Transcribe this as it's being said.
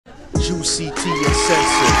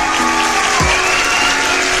Uncensored.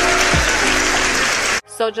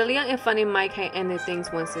 So Jaliyah and Funny Mike had ended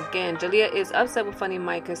things once again. Jaliyah is upset with Funny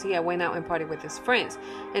Mike because he had went out and partied with his friends.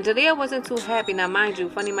 And Jaliyah wasn't too happy. Now mind you,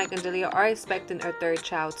 Funny Mike and Jaliyah are expecting a third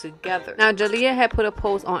child together. Now Jaliyah had put a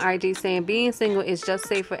post on IG saying being single is just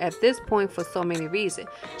safer at this point for so many reasons.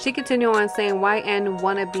 She continued on saying why N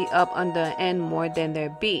wanna be up under N more than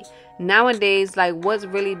there be. Nowadays, like what's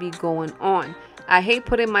really be going on? I hate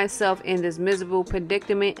putting myself in this miserable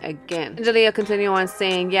predicament again. Jaliyah continued on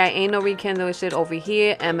saying, yeah, ain't no rekindling shit over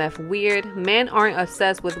here. MF weird. Men aren't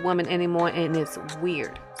obsessed with women anymore and it's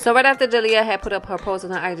weird. So right after Jaliyah had put up her post on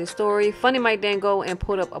her IG story, Funny Mike then go and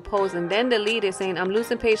put up a post and then deleted saying, I'm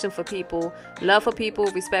losing patience for people, love for people,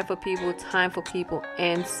 respect for people, time for people,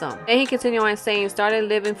 and some. And he continued on saying, started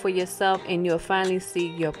living for yourself and you'll finally see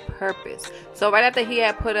your purpose. So right after he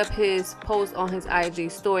had put up his post on his IG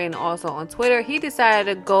story and also on Twitter, he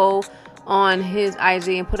decided to go on his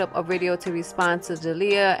IG and put up a video to respond to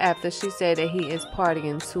Jaliyah after she said that he is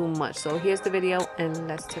partying too much. So here's the video and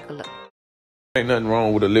let's take a look. Ain't nothing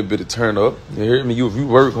wrong with a little bit of turn up. You hear me? If you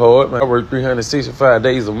work hard, man. I work 365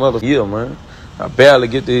 days a month a year, man. I barely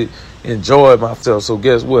get to enjoy myself. So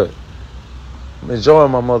guess what? I'm enjoying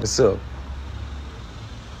my mother self.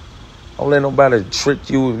 Don't let nobody trick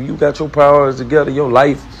you. If you got your powers together, your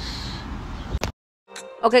life.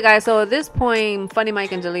 Okay guys, so at this point, Funny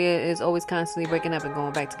Mike and Jaliyah is always constantly breaking up and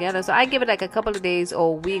going back together. So I give it like a couple of days or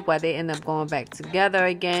a week while they end up going back together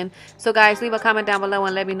again. So guys, leave a comment down below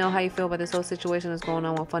and let me know how you feel about this whole situation that's going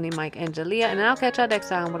on with Funny Mike and Jaliyah. And I'll catch y'all next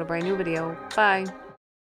time with a brand new video. Bye.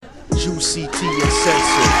 Uncensored.